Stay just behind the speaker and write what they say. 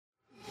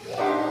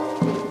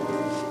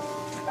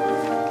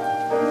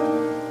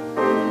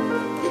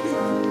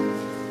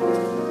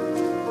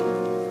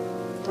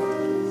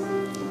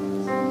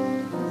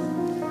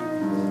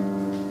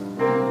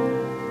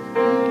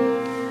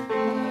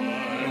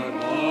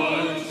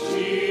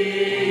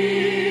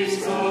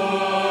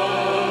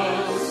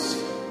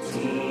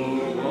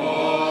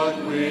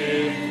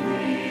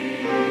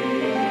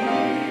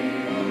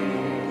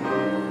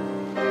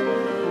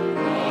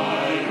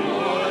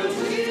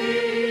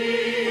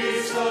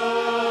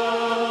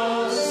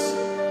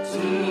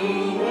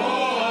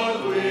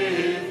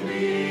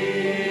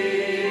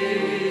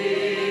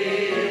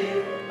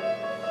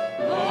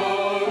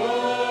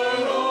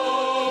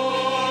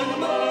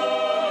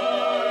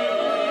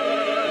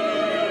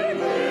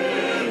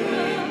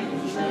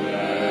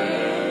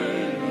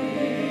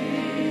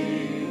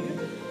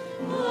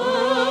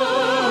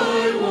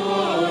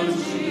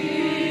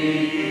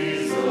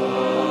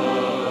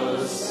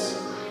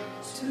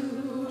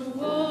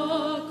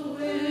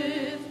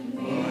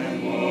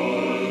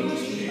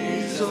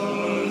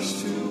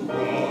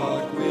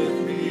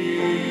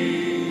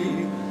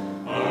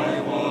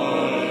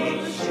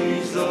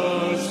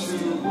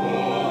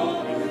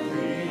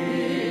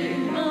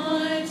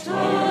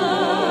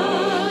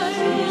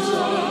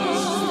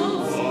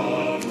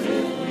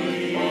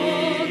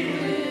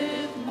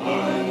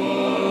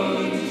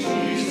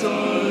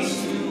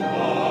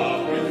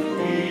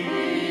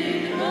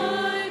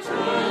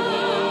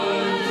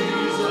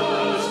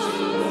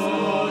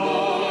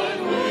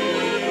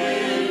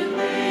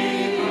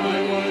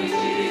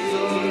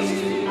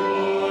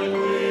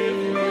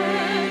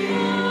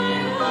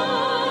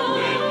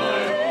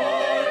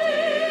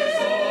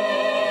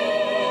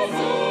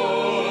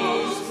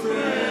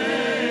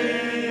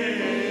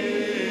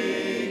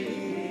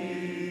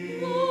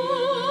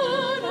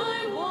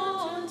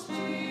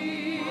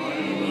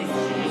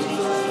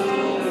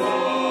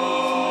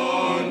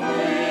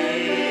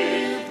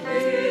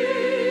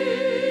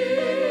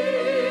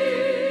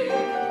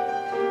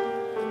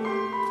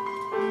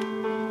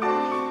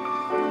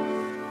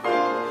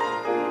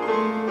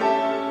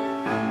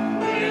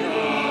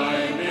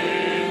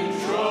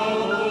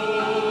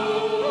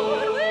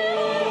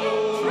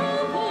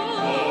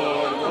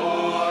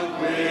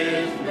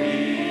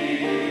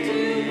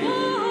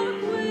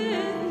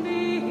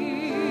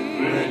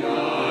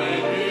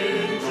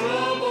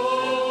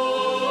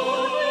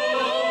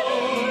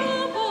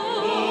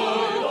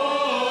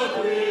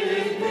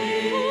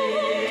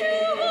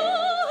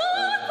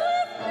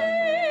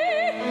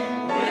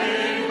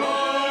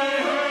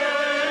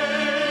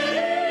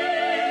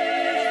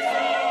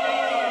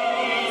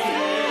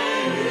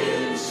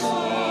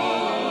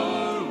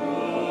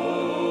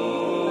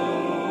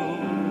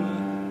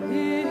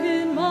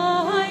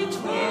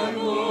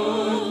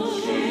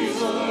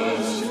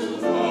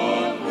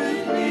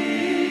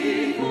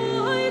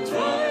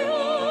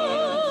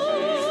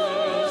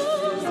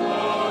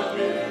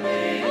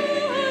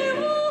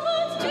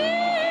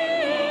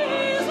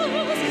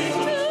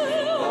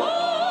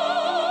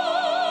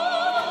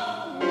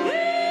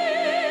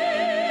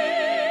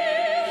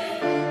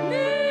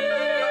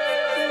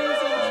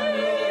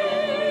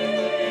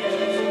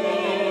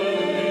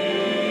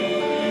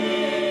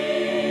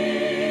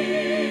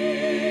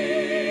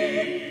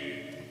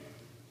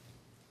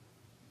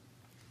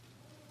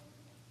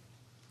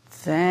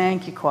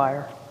Thank you,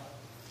 choir.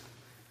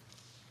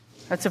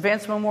 That's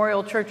Advanced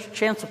Memorial Church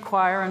Chancel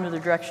Choir under the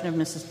direction of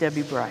Mrs.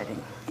 Debbie Briding.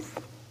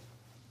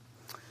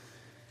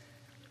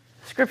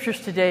 Scriptures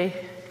today,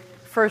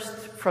 first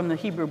from the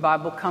Hebrew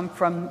Bible, come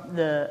from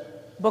the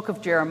book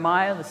of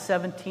Jeremiah, the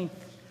 17th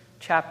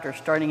chapter,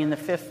 starting in the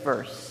 5th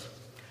verse.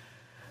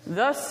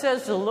 Thus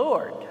says the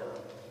Lord,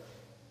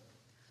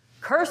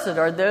 cursed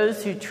are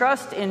those who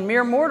trust in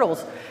mere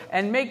mortals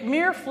and make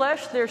mere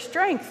flesh their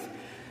strength,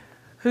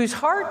 whose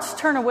hearts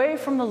turn away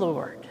from the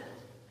Lord.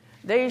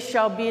 They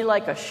shall be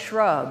like a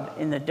shrub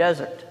in the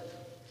desert,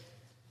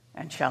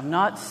 and shall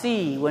not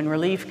see when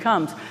relief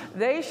comes.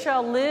 They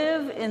shall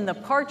live in the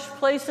parched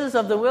places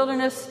of the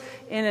wilderness,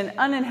 in an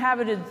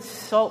uninhabited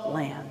salt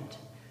land.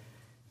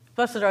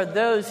 Blessed are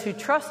those who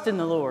trust in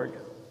the Lord,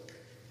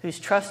 whose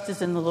trust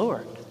is in the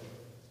Lord.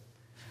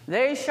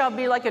 They shall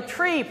be like a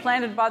tree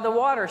planted by the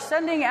water,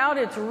 sending out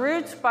its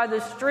roots by the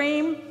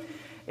stream.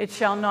 It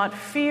shall not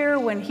fear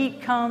when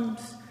heat comes,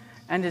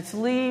 and its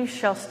leaves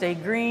shall stay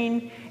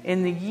green.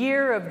 In the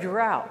year of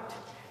drought,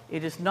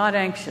 it is not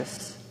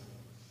anxious,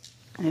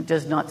 and it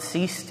does not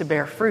cease to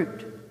bear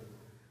fruit.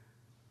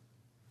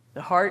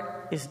 The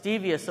heart is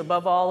devious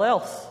above all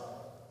else.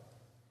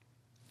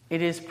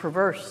 It is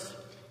perverse.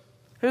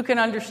 Who can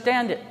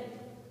understand it?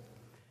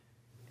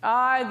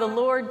 I, the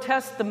Lord,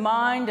 test the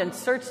mind and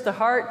search the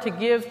heart to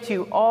give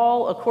to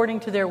all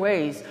according to their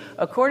ways,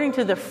 according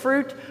to the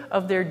fruit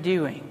of their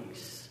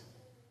doings.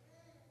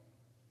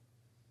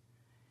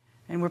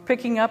 And we're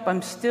picking up,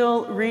 I'm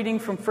still reading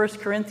from 1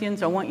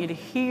 Corinthians. I want you to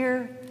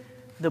hear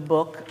the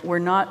book. We're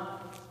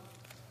not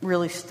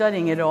really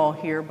studying it all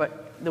here,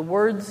 but the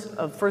words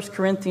of 1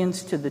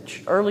 Corinthians to the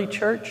early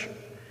church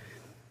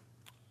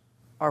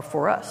are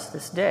for us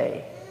this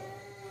day,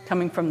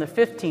 coming from the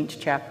 15th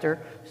chapter,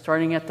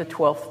 starting at the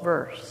 12th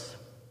verse.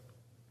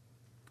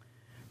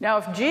 Now,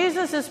 if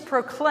Jesus is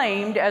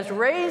proclaimed as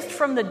raised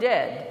from the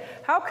dead,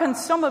 how can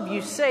some of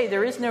you say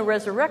there is no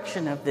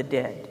resurrection of the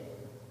dead?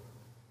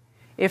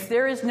 If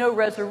there is no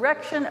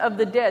resurrection of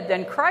the dead,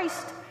 then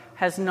Christ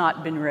has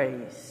not been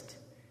raised.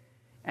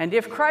 And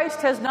if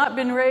Christ has not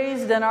been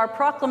raised, then our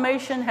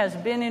proclamation has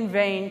been in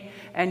vain,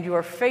 and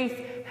your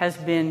faith has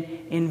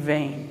been in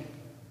vain.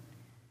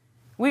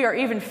 We are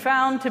even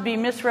found to be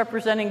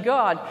misrepresenting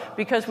God,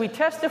 because we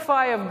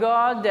testify of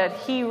God that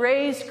he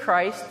raised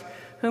Christ,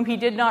 whom he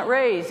did not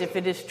raise, if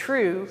it is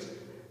true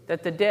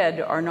that the dead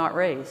are not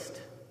raised.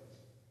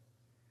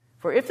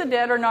 For if the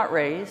dead are not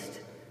raised,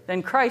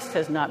 then Christ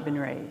has not been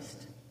raised.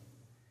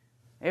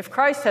 If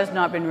Christ has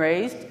not been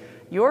raised,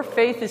 your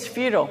faith is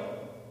futile,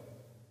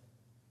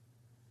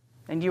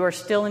 and you are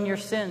still in your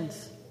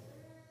sins.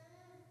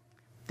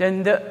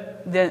 Then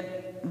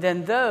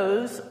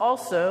those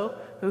also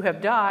who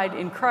have died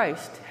in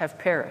Christ have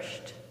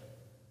perished.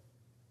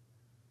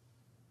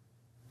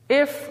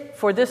 If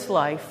for this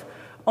life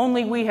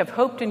only we have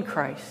hoped in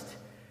Christ,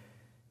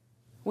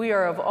 we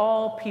are of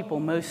all people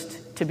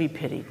most to be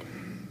pitied.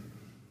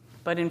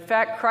 But in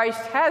fact, Christ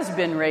has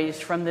been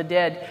raised from the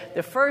dead,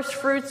 the first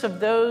fruits of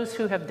those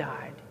who have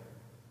died.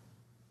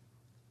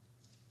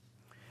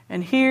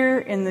 And here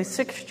in the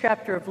 6th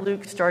chapter of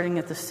Luke, starting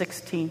at the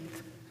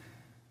 17th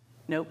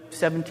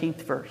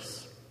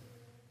verse.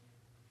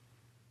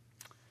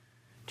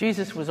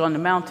 Jesus was on the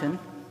mountain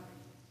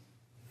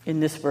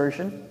in this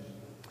version,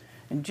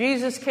 and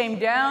Jesus came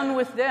down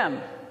with them,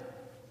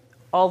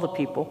 all the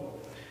people,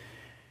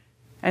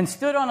 and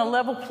stood on a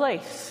level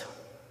place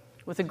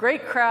with a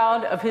great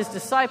crowd of his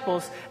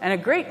disciples and a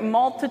great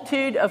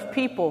multitude of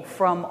people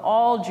from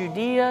all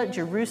Judea,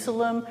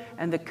 Jerusalem,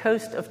 and the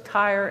coast of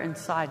Tyre and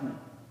Sidon.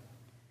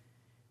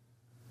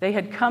 They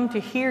had come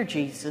to hear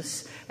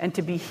Jesus and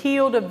to be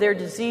healed of their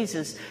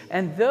diseases,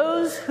 and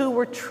those who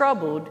were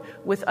troubled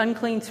with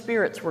unclean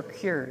spirits were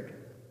cured.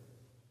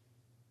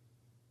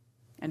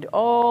 And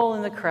all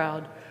in the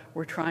crowd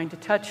were trying to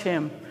touch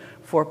him,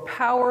 for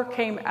power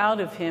came out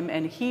of him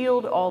and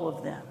healed all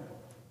of them.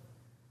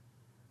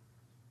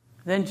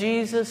 Then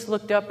Jesus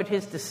looked up at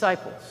his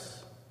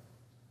disciples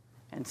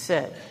and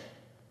said,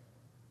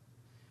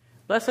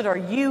 Blessed are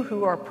you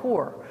who are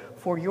poor,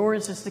 for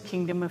yours is the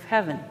kingdom of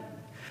heaven.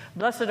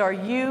 Blessed are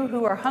you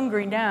who are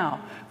hungry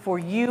now, for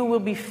you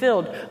will be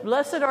filled.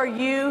 Blessed are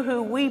you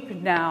who weep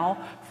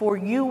now, for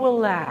you will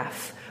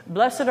laugh.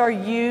 Blessed are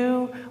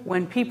you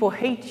when people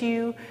hate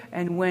you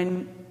and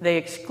when they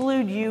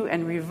exclude you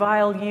and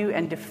revile you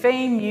and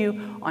defame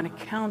you on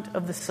account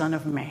of the Son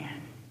of Man.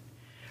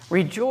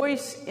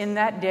 Rejoice in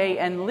that day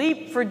and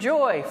leap for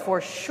joy,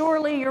 for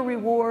surely your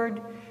reward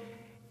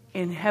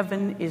in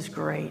heaven is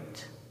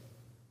great.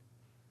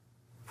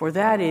 For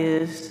that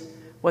is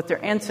what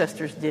their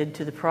ancestors did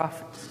to the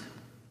prophets.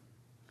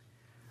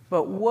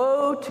 But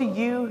woe to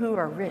you who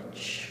are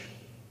rich,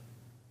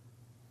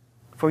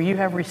 for you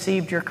have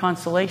received your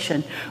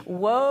consolation.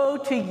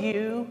 Woe to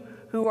you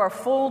who are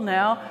full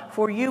now,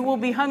 for you will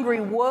be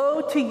hungry.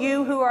 Woe to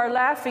you who are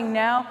laughing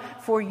now,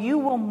 for you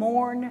will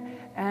mourn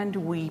and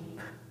weep.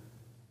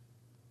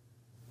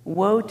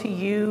 Woe to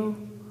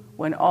you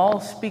when all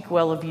speak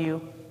well of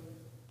you,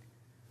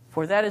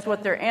 for that is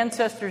what their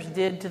ancestors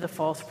did to the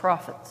false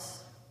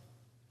prophets.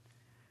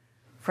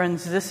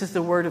 Friends, this is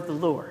the word of the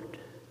Lord.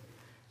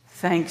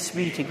 Thanks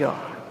be to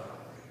God.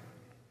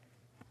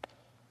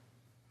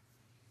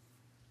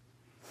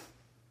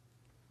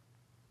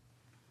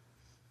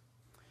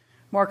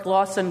 Mark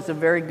Lawson is a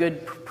very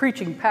good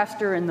preaching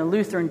pastor in the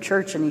Lutheran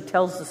Church, and he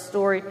tells the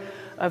story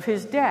of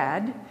his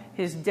dad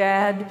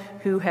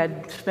who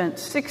had spent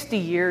 60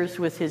 years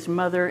with his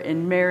mother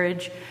in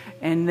marriage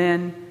and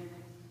then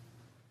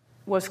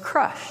was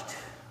crushed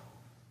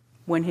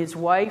when his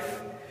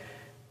wife,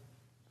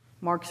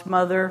 Mark's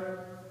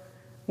mother,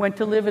 went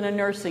to live in a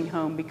nursing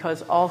home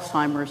because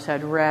Alzheimer's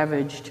had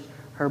ravaged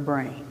her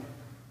brain.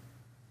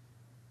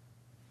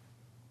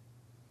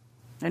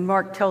 And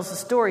Mark tells the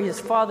story. His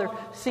father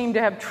seemed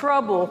to have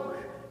trouble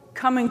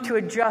coming to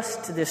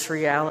adjust to this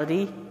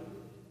reality.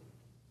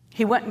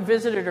 He went and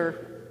visited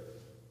her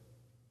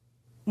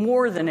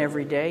more than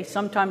every day,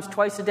 sometimes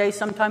twice a day,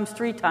 sometimes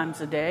 3 times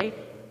a day.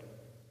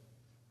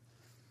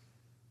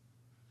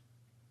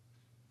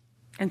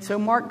 And so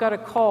Mark got a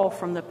call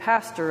from the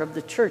pastor of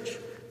the church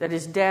that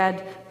his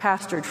dad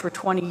pastored for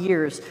 20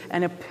 years.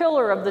 And a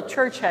pillar of the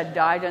church had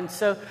died, and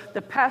so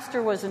the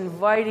pastor was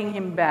inviting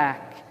him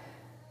back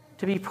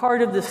to be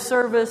part of the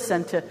service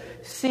and to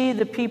see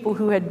the people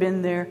who had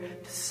been there,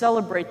 to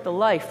celebrate the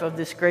life of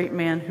this great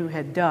man who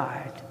had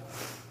died.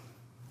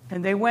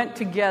 And they went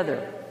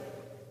together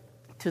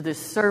to this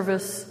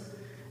service,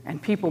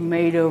 and people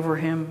made over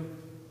him,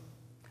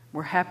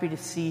 were happy to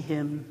see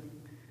him.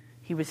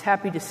 He was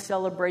happy to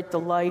celebrate the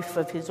life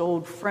of his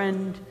old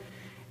friend,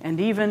 and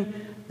even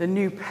the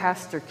new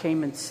pastor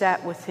came and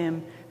sat with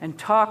him and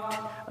talked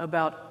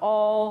about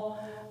all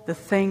the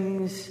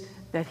things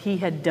that he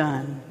had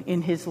done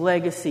in his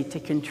legacy to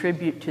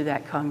contribute to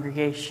that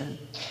congregation.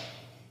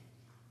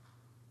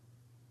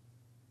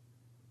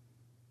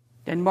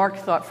 And Mark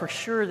thought for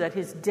sure that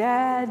his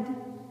dad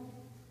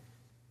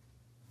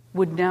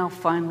would now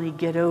finally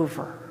get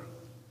over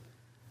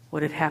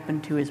what had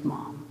happened to his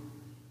mom.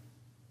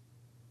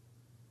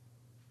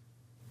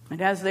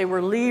 And as they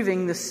were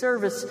leaving the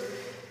service,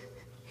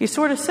 he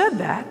sort of said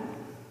that,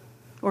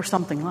 or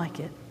something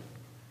like it.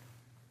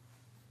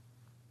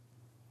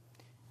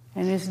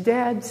 And his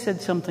dad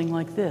said something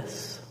like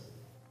this: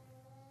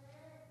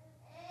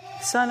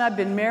 "Son, I've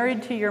been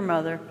married to your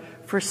mother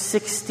for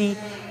 60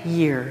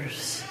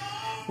 years.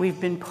 We've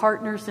been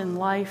partners in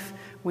life.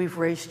 We've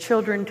raised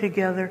children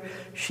together.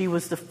 She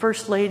was the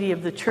first lady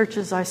of the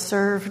churches I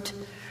served.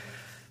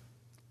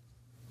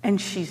 And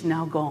she's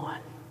now gone.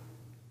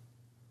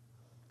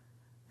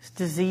 This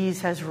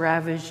disease has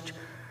ravaged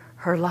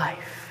her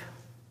life.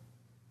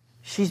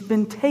 She's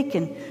been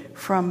taken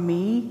from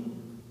me.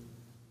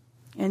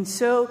 And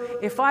so,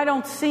 if I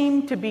don't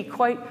seem to be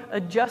quite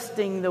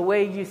adjusting the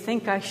way you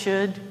think I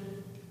should,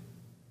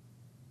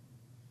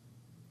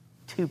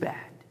 too bad.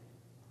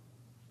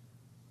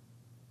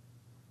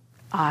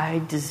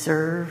 I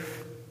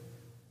deserve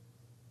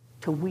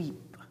to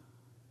weep."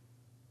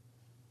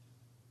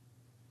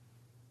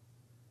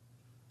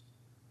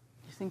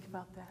 You think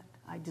about that?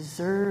 I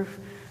deserve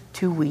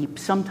to weep.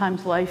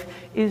 Sometimes life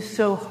is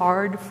so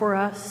hard for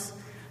us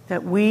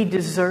that we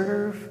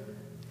deserve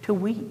to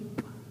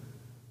weep.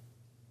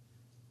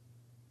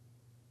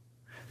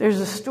 There's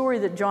a story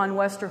that John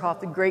Westerhoff,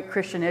 the great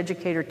Christian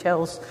educator,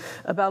 tells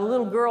about a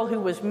little girl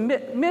who was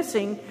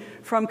missing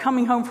from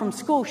coming home from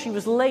school. She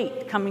was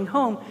late coming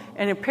home,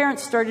 and her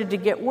parents started to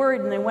get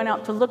worried, and they went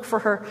out to look for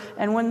her.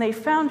 And when they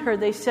found her,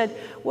 they said,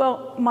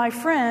 "Well, my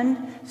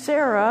friend,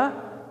 Sarah,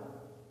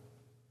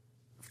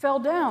 fell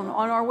down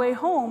on our way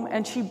home,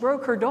 and she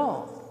broke her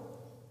doll."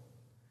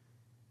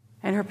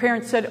 And her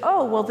parents said,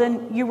 "Oh, well,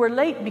 then you were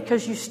late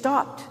because you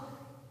stopped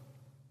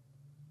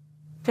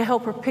to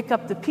help her pick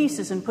up the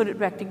pieces and put it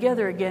back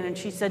together again." And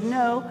she said,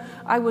 "No,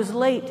 I was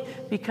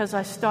late because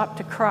I stopped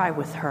to cry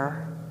with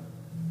her."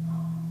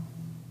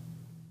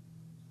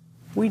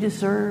 We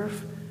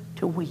deserve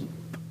to weep.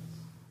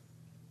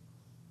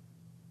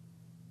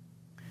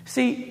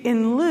 See,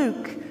 in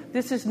Luke,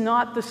 this is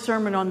not the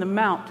Sermon on the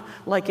Mount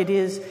like it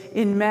is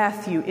in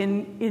Matthew.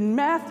 In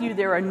Matthew,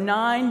 there are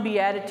 9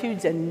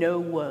 Beatitudes and no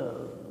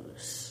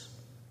woes.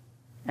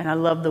 And I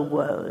love the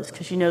woes,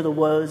 because you know the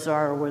woes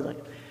are where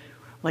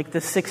like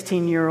the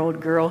 16-year-old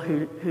girl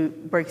who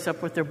breaks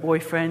up with their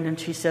boyfriend and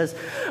she says,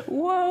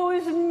 "Woe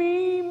is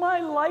me,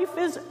 my life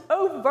is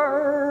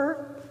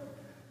over."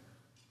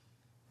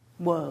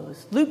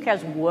 Woes. Luke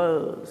has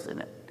woes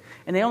in it.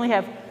 And they only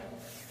have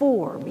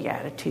 4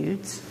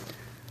 Beatitudes,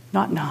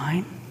 not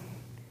 9.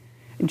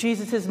 And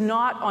Jesus is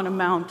not on a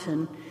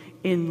mountain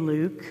in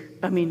Luke.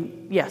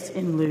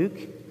 In Luke.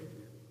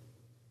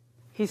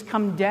 He's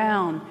come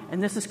down,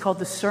 and this is called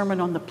the Sermon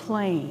on the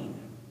Plain.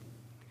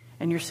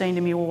 And you're saying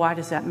to me, well, why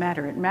does that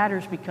matter? It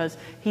matters because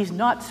he's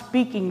not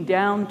speaking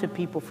down to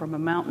people from a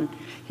mountain.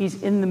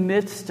 He's in the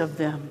midst of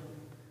them,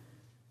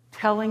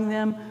 telling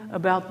them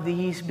about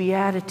these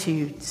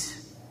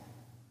Beatitudes.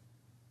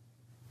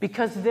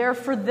 Because they're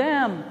for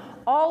them,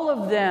 all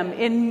of them.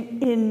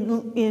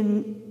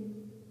 In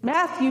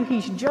Matthew,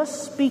 he's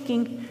just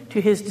speaking to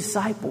his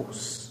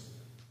disciples.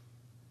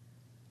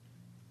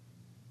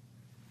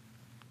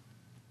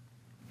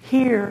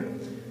 Here,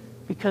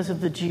 because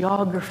of the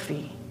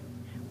geography,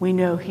 we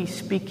know he's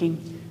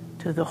speaking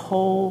to the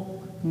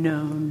whole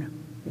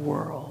known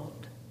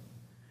world.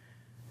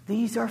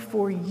 These are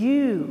for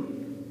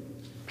you,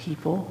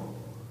 people.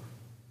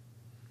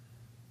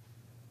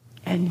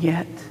 And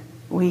yet,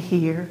 we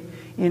hear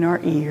in our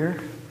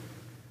ear,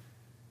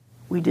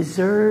 we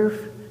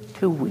deserve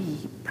to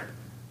weep.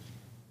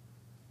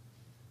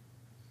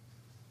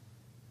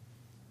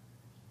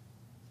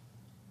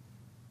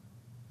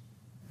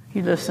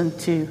 You listen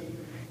to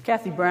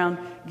Kathy Brown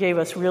gave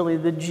us really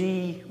the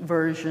G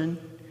version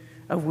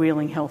of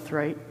Wheeling Health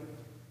Right.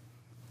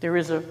 There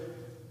is a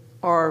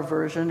R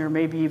version, or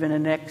maybe even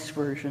an X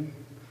version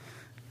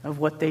of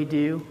what they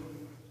do.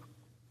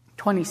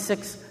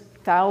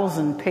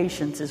 26,000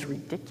 patients is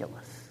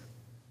ridiculous.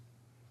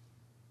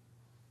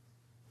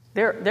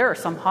 There are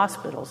some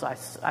hospitals,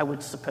 I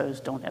would suppose,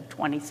 don't have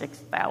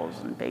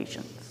 26,000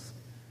 patients.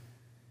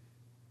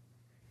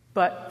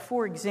 But,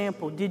 for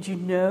example, did you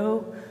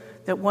know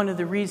that one of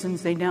the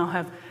reasons they now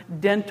have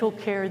dental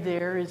care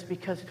there is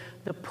because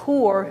the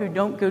poor who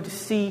don't go to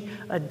see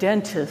a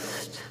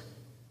dentist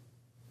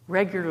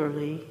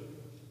regularly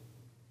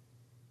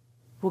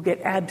will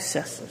get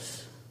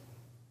abscesses.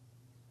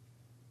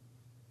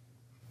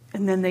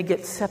 And then they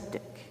get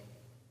septic.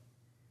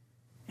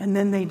 And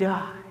then they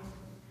die.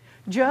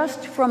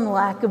 Just from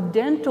lack of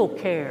dental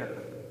care.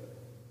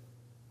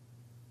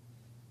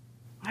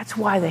 That's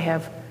why they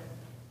have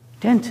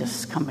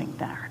dentists coming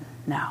there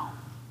now.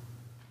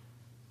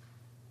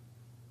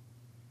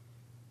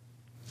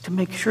 To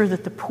make sure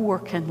that the poor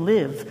can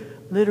live,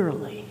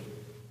 literally.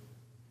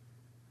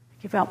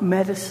 Give out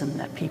medicine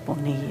that people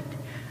need.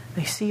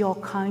 They see all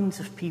kinds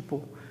of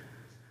people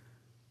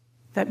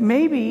that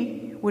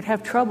maybe would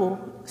have trouble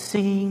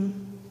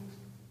seeing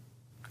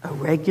a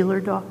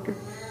regular doctor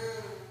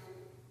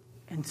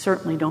and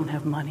certainly don't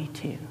have money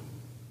to.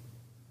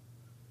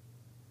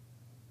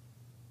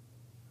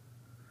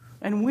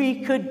 And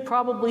we could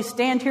probably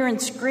stand here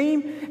and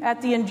scream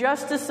at the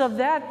injustice of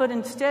that, but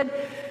instead,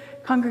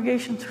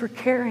 Congregations for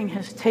Caring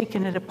has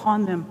taken it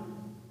upon them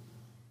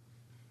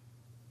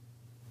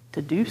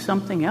to do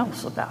something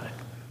else about it.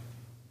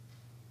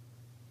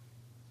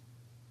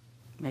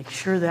 Make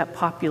sure that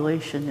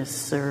population is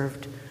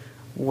served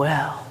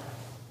well.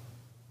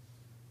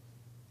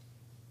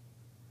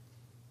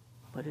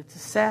 But it's a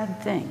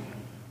sad thing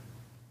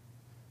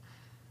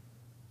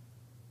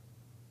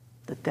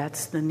that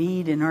that's the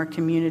need in our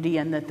community,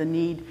 and that the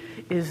need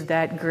is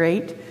that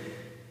great.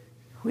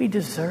 We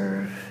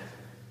deserve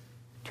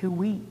to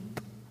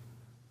weep.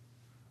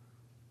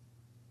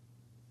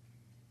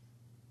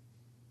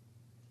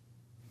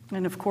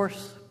 And of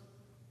course,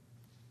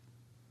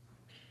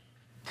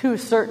 to a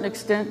certain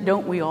extent,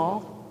 don't we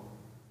all?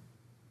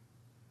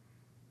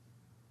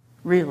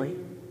 Really.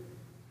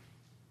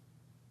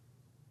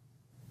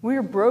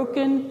 We're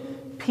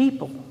broken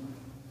people.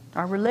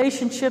 Our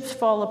relationships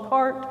fall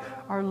apart.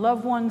 Our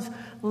loved ones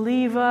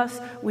leave us.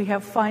 We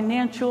have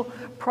financial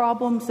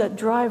problems that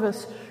drive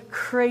us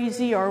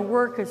crazy. Our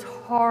work is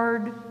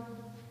hard.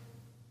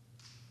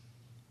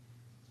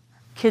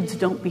 Kids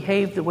don't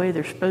behave the way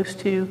they're supposed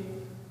to.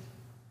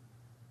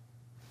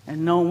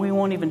 And no, we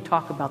won't even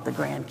talk about the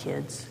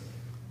grandkids.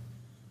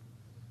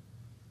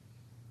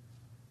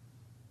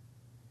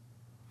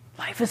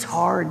 Life is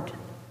hard.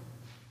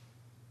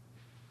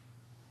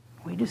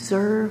 We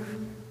deserve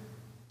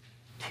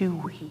to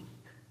weep.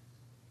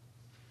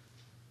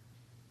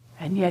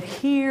 And yet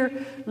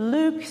here,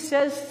 Luke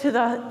says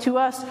to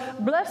us,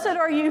 "Blessed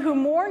are you who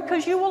mourn,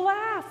 because you will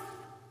laugh.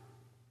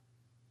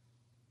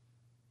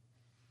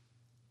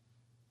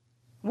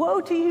 Woe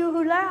to you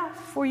who laugh,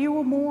 for you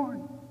will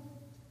mourn."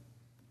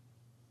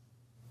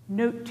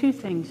 Note two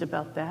things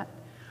about that.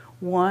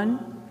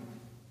 One,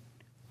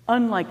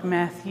 unlike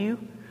Matthew,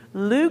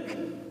 Luke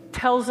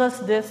tells us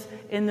this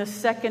in the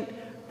second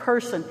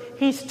person.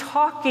 He's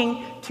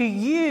talking to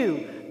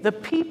you, the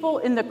people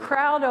in the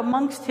crowd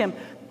amongst him.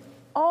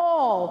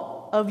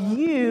 All of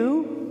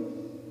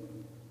you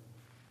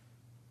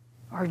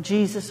are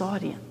Jesus'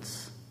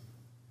 audience.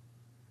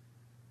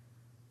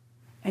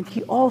 And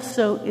he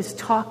also is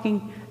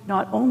talking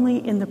not only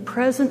in the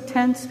present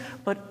tense,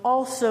 but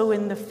also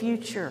in the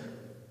future.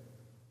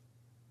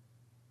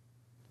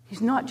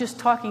 He's not just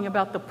talking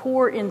about the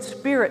poor in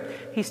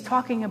spirit. He's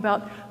talking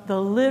about the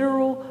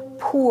literal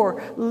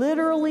poor.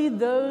 Literally,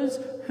 those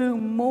who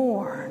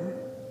mourn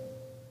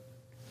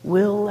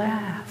will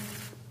laugh.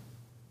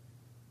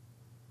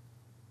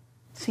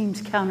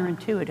 Seems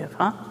counterintuitive,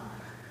 huh?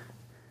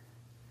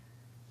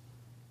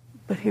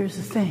 But here's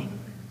the thing.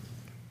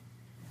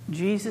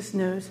 Jesus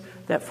knows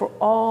that for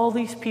all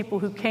these people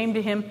who came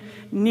to him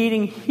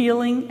needing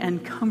healing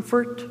and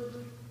comfort,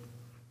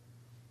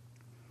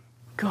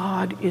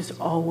 God is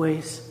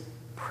always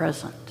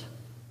present.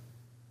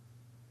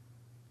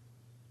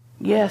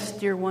 Yes,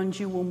 dear ones,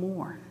 you will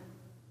mourn.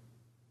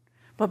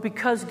 But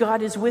because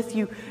God is with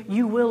you,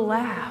 you will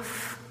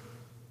laugh.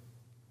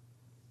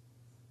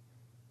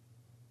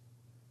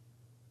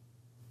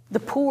 The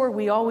poor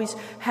we always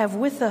have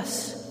with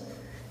us,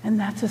 and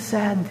that's a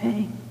sad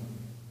thing.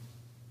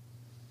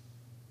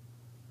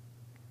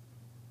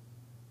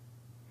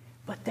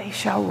 but they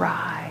shall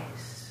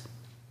rise.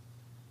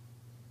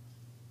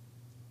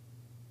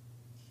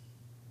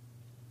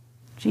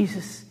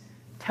 Jesus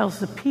tells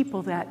the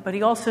people that, but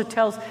he also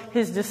tells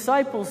his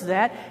disciples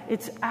that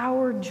it's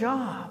our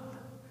job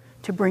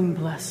to bring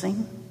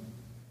blessing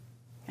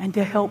and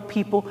to help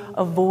people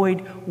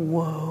avoid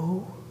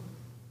woe.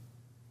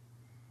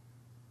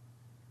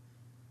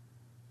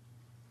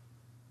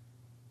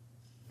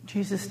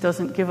 Jesus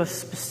doesn't give us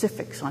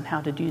specifics on how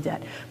to do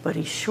that, but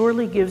he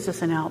surely gives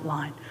us an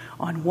outline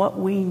on what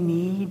we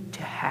need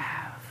to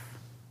have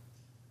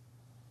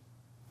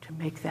to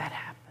make that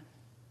happen.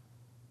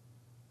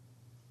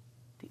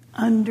 The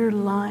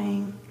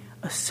underlying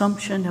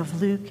assumption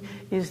of Luke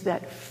is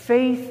that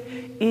faith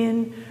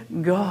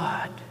in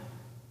God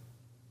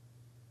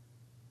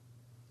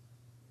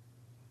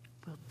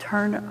will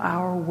turn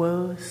our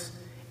woes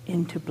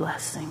into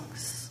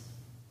blessings.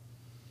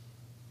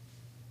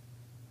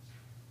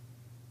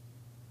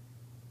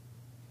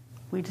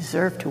 We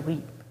deserve to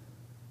weep.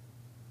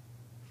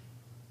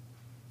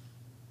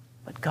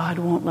 But God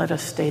won't let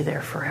us stay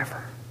there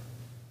forever.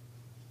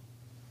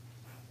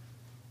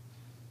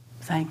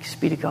 Thanks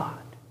be to God.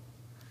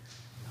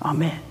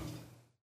 Amen.